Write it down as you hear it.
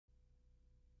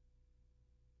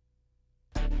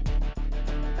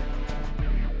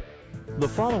The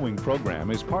following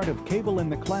program is part of Cable in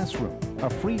the Classroom, a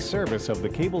free service of the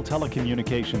cable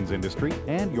telecommunications industry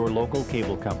and your local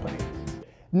cable company.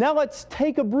 Now let's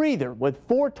take a breather with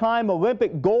four-time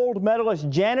Olympic gold medalist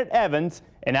Janet Evans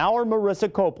and our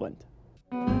Marissa Copeland.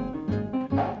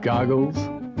 Goggles,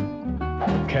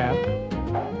 cap,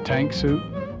 tank suit,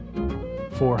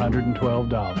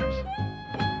 $412.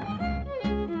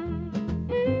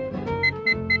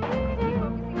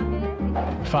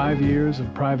 5 years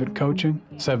of private coaching,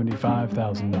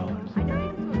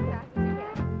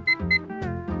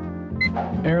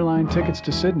 $75,000. Airline tickets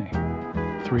to Sydney,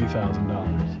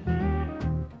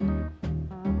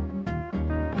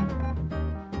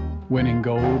 $3,000. Winning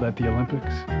gold at the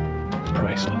Olympics,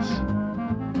 priceless.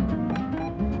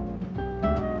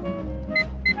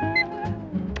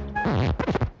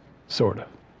 Sort of.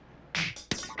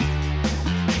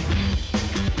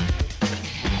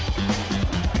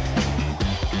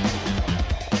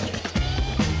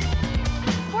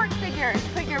 Sports figures,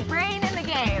 put your brain in the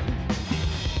game.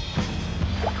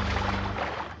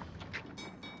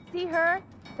 See her?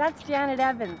 That's Janet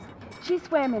Evans. She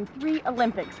swam in 3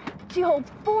 Olympics. She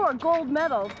holds 4 gold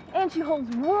medals, and she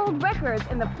holds world records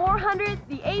in the 400,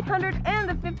 the 800, and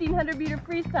the 1500 meter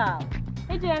freestyle.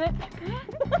 Hey, Janet.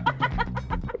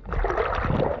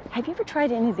 Have you ever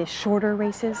tried any of the shorter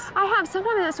races? I have.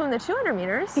 Sometimes I swim the 200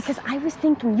 meters. Because I was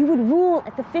thinking you would rule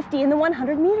at the 50 and the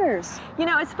 100 meters. You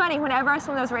know, it's funny. Whenever I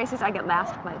swim those races, I get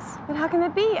last place. But how can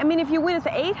that be? I mean, if you win at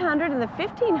the 800 and the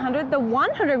 1500, the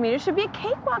 100 meters should be a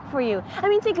cakewalk for you. I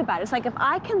mean, think about it. It's like if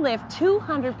I can lift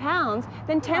 200 pounds,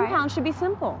 then 10 pounds should be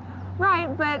simple. Right,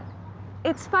 but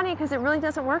it's funny because it really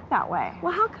doesn't work that way.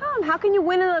 Well, how come? How can you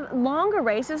win in the longer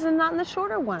races and not in the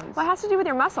shorter ones? Well, it has to do with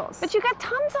your muscles. But you got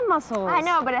tons of muscles. I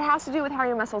know, but it has to do with how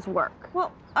your muscles work.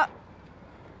 Well,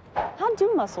 how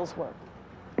do muscles work?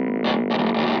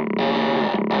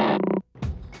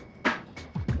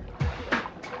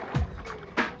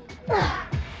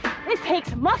 It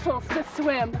takes muscles to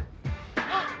swim.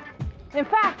 In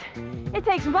fact, it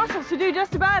takes muscles to do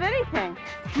just about anything.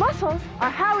 Muscles are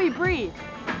how we breathe.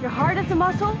 Your heart is a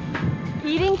muscle.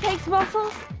 Eating takes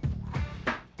muscles.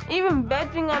 Even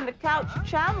vegging on the couch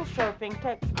channel surfing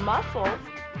takes muscles.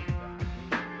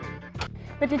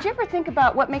 But did you ever think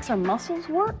about what makes our muscles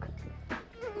work?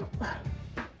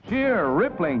 Sheer,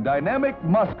 rippling, dynamic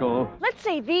muscle. Let's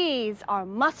say these are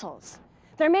muscles.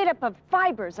 They're made up of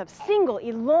fibers of single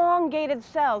elongated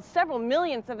cells, several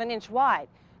millionths of an inch wide.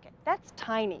 Okay, that's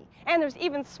tiny. And there's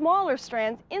even smaller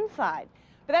strands inside.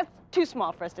 But that's too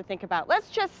small for us to think about. Let's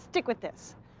just stick with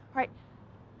this. All right,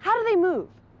 how do they move?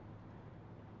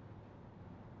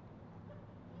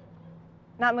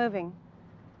 Not moving.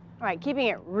 All right, keeping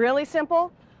it really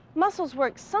simple, muscles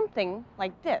work something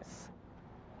like this.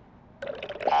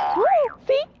 Woo!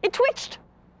 See, it twitched.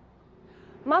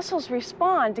 Muscles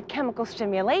respond to chemical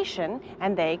stimulation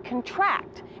and they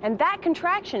contract. And that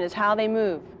contraction is how they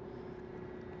move.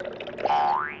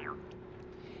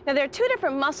 Now, there are 2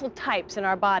 different muscle types in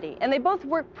our body, and they both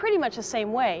work pretty much the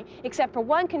same way, except for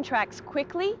one contracts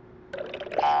quickly,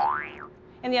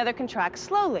 and the other contracts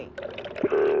slowly.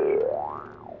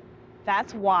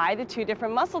 That's why the 2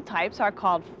 different muscle types are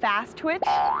called fast twitch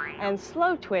and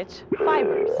slow twitch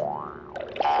fibers.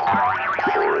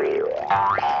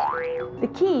 The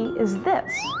key is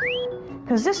this,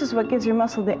 because this is what gives your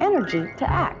muscle the energy to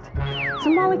act. It's a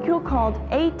molecule called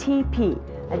ATP,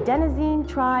 adenosine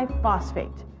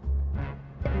triphosphate.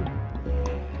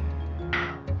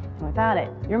 Without it,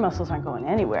 your muscles aren't going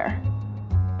anywhere.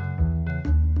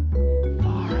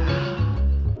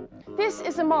 This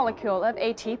is a molecule of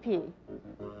ATP.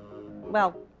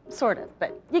 Well, sort of,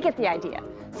 but you get the idea.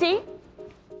 See?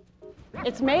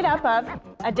 It's made up of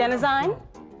adenosine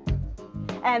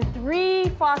and 3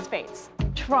 phosphates.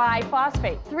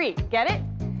 Triphosphate, 3. Get it?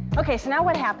 Okay, so now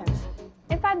what happens?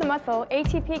 Inside the muscle,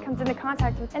 ATP comes into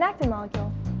contact with an actin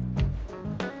molecule.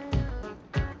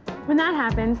 When that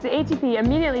happens, the ATP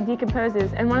immediately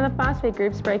decomposes and one of the phosphate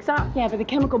groups breaks off. Yeah, but the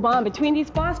chemical bond between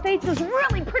these phosphates is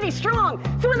really pretty strong.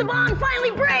 So when the bond finally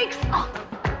breaks,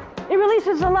 it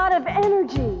releases a lot of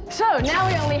energy. So now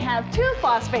we only have 2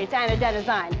 phosphates and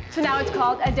adenosine. So now it's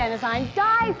called adenosine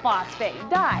diphosphate.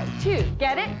 Di, 2,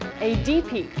 get it?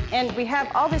 ADP. And we have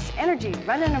all this energy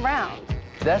running around.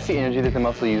 That's the energy that the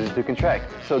muscle uses to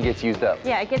contract, so it gets used up.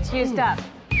 Yeah, it gets used up.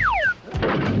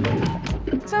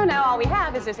 So now all we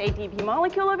have is this ATP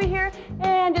molecule over here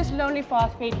and this lonely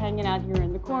phosphate hanging out here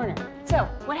in the corner. So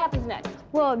what happens next?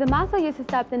 Well, the muscle uses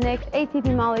up the next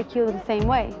ATP molecule the same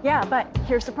way. Yeah, but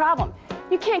here's the problem.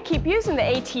 You can't keep using the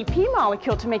ATP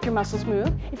molecule to make your muscles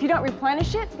move. If you don't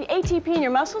replenish it, the ATP in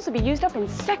your muscles will be used up in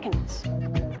seconds.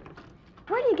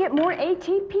 Where do you get more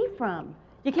ATP from?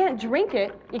 You can't drink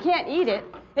it, you can't eat it.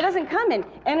 It doesn't come in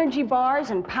energy bars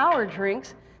and power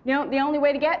drinks. You know, the only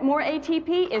way to get more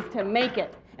ATP is to make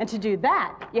it. And to do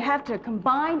that, you have to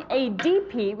combine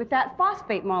ADP with that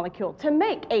phosphate molecule to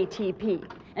make ATP.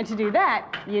 And to do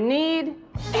that, you need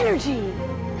energy.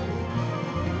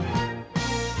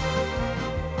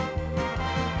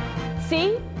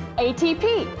 See?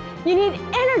 ATP. You need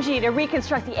energy to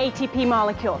reconstruct the ATP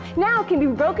molecule. Now it can be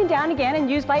broken down again and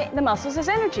used by the muscles as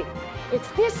energy. It's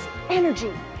this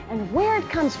energy and where it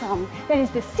comes from that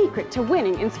is the secret to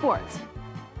winning in sports.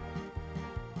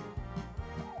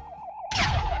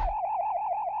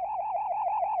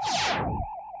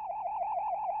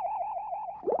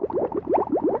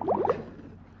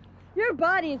 Your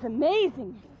body is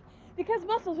amazing. Because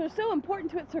muscles are so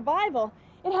important to its survival,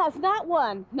 it has not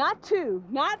one, not two,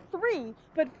 not three,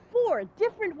 but 4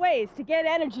 different ways to get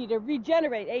energy to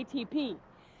regenerate ATP.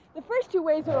 The first 2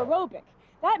 ways are aerobic.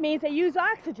 That means they use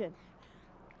oxygen.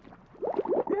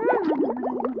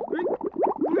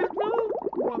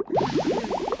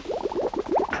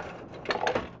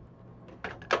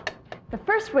 The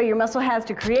first way your muscle has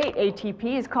to create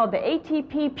ATP is called the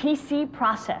ATP-PC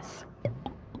process.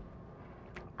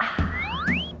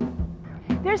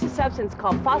 There's a substance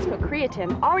called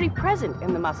phosphocreatine already present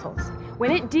in the muscles.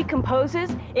 When it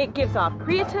decomposes, it gives off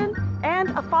creatine and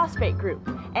a phosphate group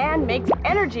and makes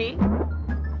energy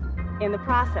in the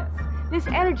process. This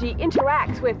energy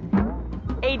interacts with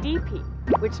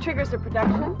ADP, which triggers the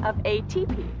production of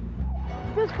ATP.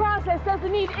 This process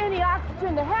doesn't need any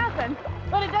oxygen to happen,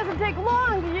 but it doesn't take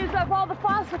long to use up all the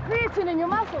phosphocreatine in your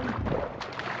muscles.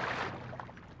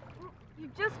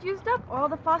 You've just used up all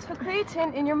the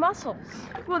phosphocreatine in your muscles.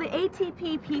 Well, the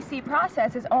ATP-PC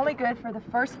process is only good for the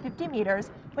first 50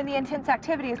 meters when the intense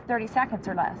activity is 30 seconds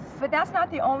or less. But that's not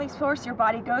the only source your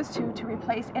body goes to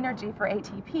replace energy for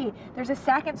ATP. There's a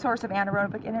second source of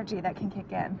anaerobic energy that can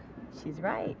kick in. She's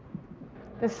right.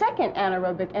 The second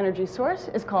anaerobic energy source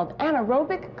is called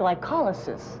anaerobic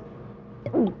glycolysis.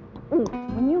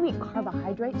 When you eat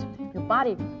carbohydrates, your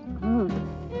body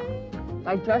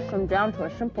digests them down to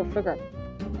a simple sugar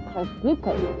called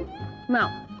glucose.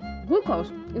 Now, glucose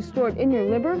is stored in your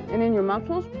liver and in your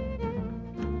muscles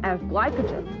as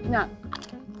glycogen. Now,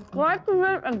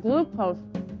 glycogen and glucose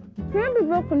can be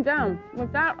broken down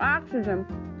without oxygen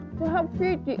to help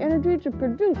create the energy to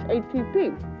produce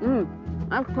ATP.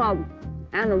 That's called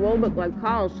anaerobic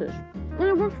glycolysis, and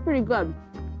it works pretty good.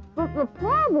 But the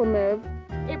problem is,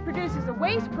 it produces a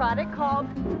waste product called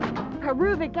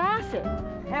pyruvic acid.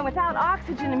 And without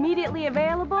oxygen immediately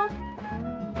available,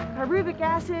 pyruvic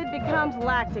acid becomes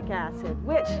lactic acid,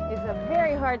 which is a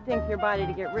very hard thing for your body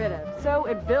to get rid of. So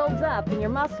it builds up in your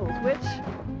muscles, which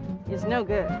is no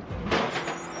good.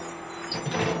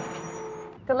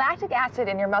 The lactic acid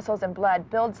in your muscles and blood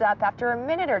builds up after a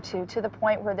minute or two to the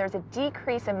point where there's a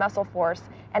decrease in muscle force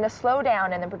and a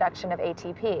slowdown in the production of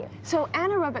ATP. So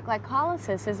anaerobic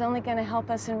glycolysis is only going to help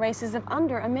us in races of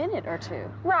under a minute or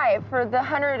two. Right, for the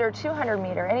 100 or 200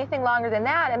 meter. Anything longer than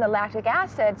that and the lactic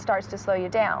acid starts to slow you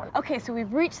down. Okay, so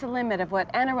we've reached the limit of what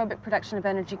anaerobic production of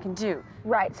energy can do.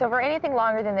 Right, so for anything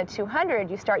longer than the 200,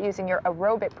 you start using your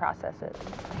aerobic processes.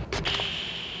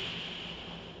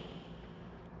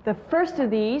 The first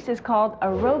of these is called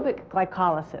aerobic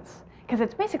glycolysis, because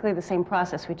it's basically the same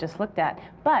process we just looked at,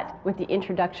 but with the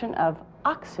introduction of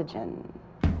oxygen.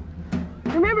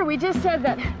 Remember, we just said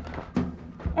that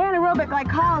anaerobic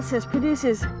glycolysis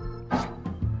produces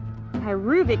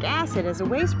pyruvic acid as a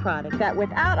waste product that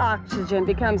without oxygen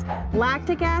becomes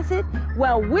lactic acid.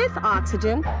 Well, with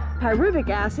oxygen, pyruvic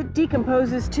acid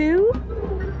decomposes to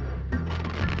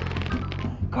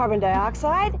carbon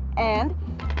dioxide and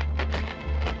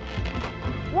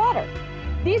water.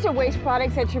 These are waste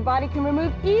products that your body can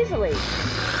remove easily.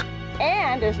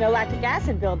 And there's no lactic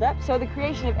acid buildup, so the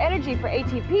creation of energy for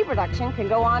ATP production can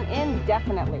go on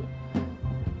indefinitely.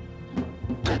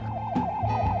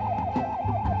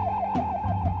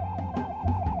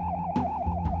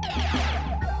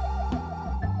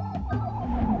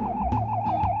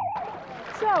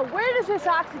 So, where does this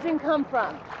oxygen come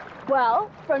from?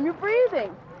 Well, from your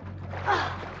breathing.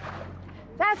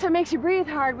 That's what makes you breathe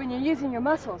hard when you're using your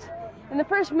muscles. In the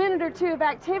first minute or two of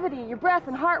activity, your breath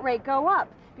and heart rate go up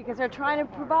because they're trying to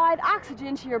provide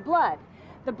oxygen to your blood.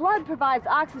 The blood provides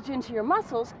oxygen to your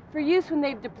muscles for use when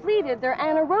they've depleted their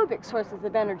anaerobic sources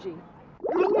of energy.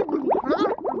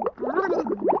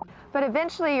 But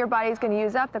eventually your body's going to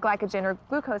use up the glycogen or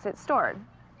glucose it's stored.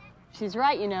 She's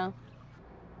right, you know.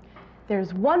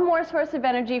 There's one more source of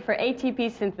energy for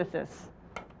ATP synthesis.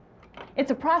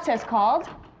 It's a process called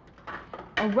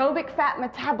aerobic fat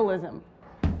metabolism.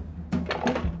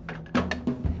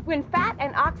 When fat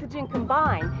and oxygen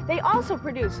combine, they also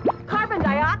produce carbon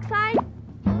dioxide,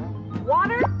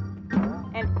 water,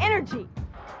 and energy.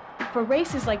 For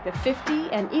races like the 50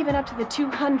 and even up to the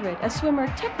 200, a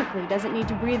swimmer typically doesn't need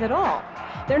to breathe at all.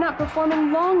 They're not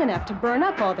performing long enough to burn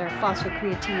up all their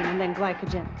phosphocreatine and then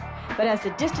glycogen. But as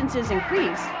the distances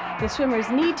increase, the swimmers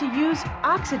need to use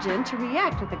oxygen to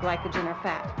react with the glycogen or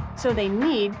fat. So they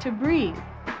need to breathe.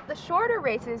 The shorter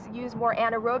races use more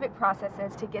anaerobic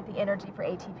processes to get the energy for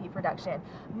ATP production.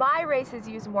 My races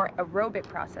use more aerobic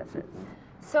processes.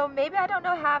 So maybe I don't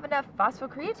have enough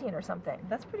phosphocreatine or something.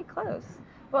 That's pretty close.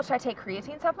 Well, should I take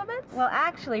creatine supplements? Well,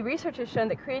 actually, research has shown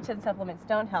that creatine supplements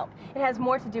don't help. It has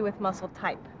more to do with muscle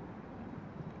type.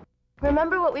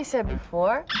 Remember what we said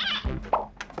before?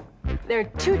 There are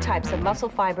two types of muscle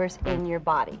fibers in your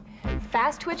body: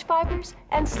 fast-twitch fibers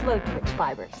and slow-twitch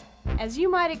fibers. As you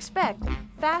might expect,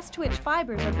 fast-twitch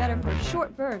fibers are better for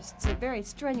short bursts of very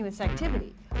strenuous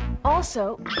activity.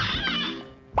 Also,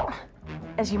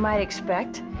 as you might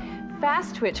expect,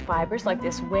 fast-twitch fibers like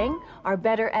this wing are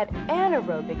better at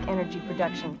anaerobic energy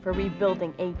production for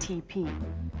rebuilding ATP.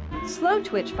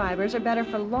 Slow-twitch fibers are better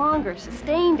for longer,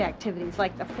 sustained activities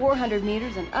like the 400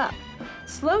 meters and up.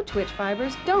 Slow-twitch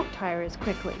fibers don't tire as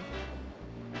quickly.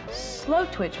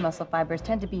 Slow-twitch muscle fibers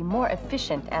tend to be more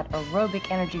efficient at aerobic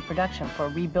energy production for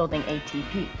rebuilding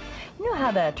ATP. You know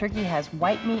how the turkey has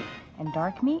white meat and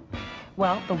dark meat?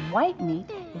 Well, the white meat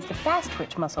is the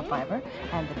fast-twitch muscle fiber,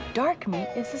 and the dark meat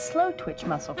is the slow-twitch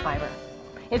muscle fiber.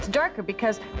 It's darker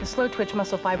because the slow-twitch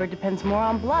muscle fiber depends more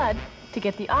on blood to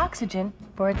get the oxygen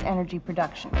for its energy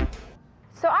production.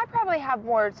 So I probably have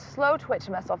more slow-twitch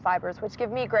muscle fibers, which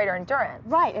give me greater endurance.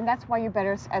 Right, and that's why you're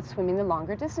better at swimming the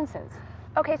longer distances.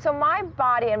 Okay, so my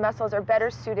body and muscles are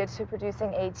better suited to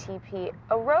producing ATP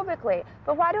aerobically,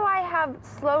 but why do I have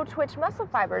slow-twitch muscle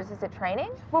fibers? Is it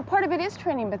training? Well, part of it is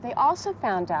training, but they also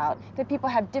found out that people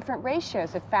have different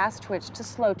ratios of fast-twitch to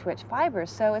slow-twitch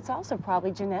fibers, so it's also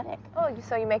probably genetic. Oh,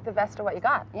 so you make the best of what you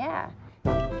got. Yeah.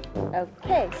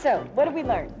 Okay, so what did we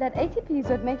learn? That ATP is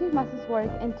what makes your muscles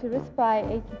work, and to respire,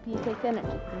 ATP takes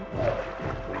energy.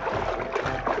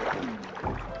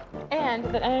 And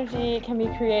that energy can be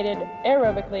created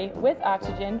aerobically with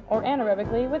oxygen or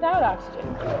anaerobically without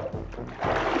oxygen.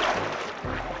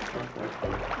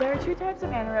 There are two types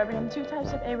of anaerobic and two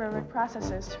types of aerobic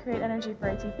processes to create energy for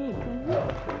ATP.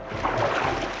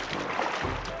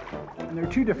 And there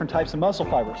are two different types of muscle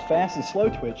fibers, fast and slow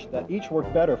twitch, that each work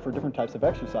better for different types of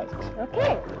exercises.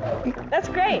 Okay, that's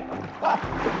great.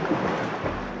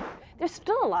 There's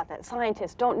still a lot that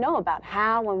scientists don't know about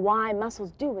how and why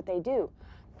muscles do what they do.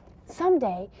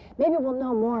 Someday, maybe we'll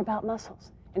know more about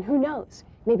muscles. And who knows,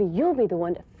 maybe you'll be the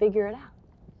one to figure it out.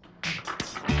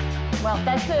 Well,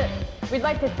 that's it. We'd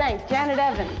like to thank Janet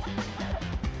Evans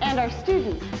and our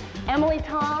students, Emily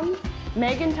Toms,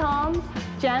 Megan Toms,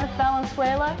 Janice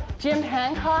Valenzuela, Jim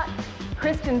Hancock,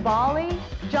 Kristen Bali,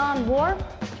 John Worf,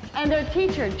 and their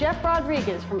teacher, Jeff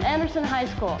Rodriguez from Anderson High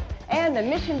School, and the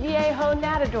Mission Viejo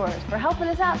Natadores for helping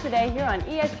us out today here on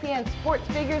ESPN Sports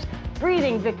Figures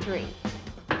Breathing Victory.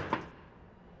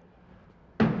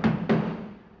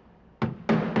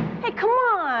 Hey, come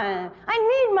on! I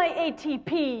need my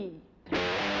ATP!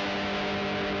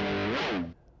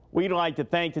 We'd like to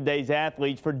thank today's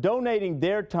athletes for donating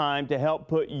their time to help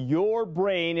put your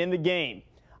brain in the game.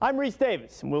 I'm Reese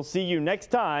Davis, and we'll see you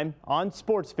next time on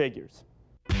Sports Figures.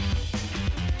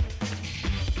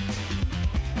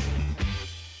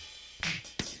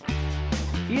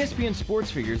 ESPN Sports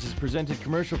Figures is presented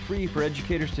commercial-free for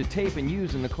educators to tape and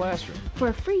use in the classroom. For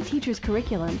a free teacher's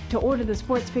curriculum, to order the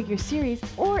Sports Figures series,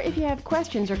 or if you have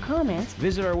questions or comments,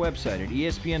 visit our website at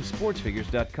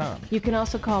espnsportsfigures.com. You can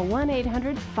also call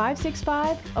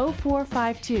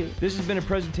 1-800-565-0452. This has been a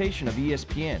presentation of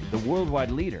ESPN, the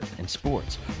worldwide leader in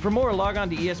sports. For more, log on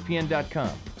to espn.com.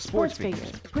 Sports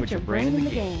Figures. Put your brain in the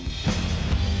game.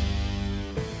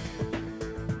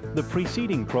 The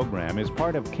preceding program is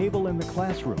part of Cable in the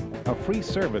Classroom, a free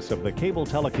service of the cable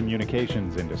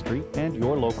telecommunications industry and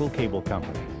your local cable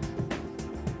company.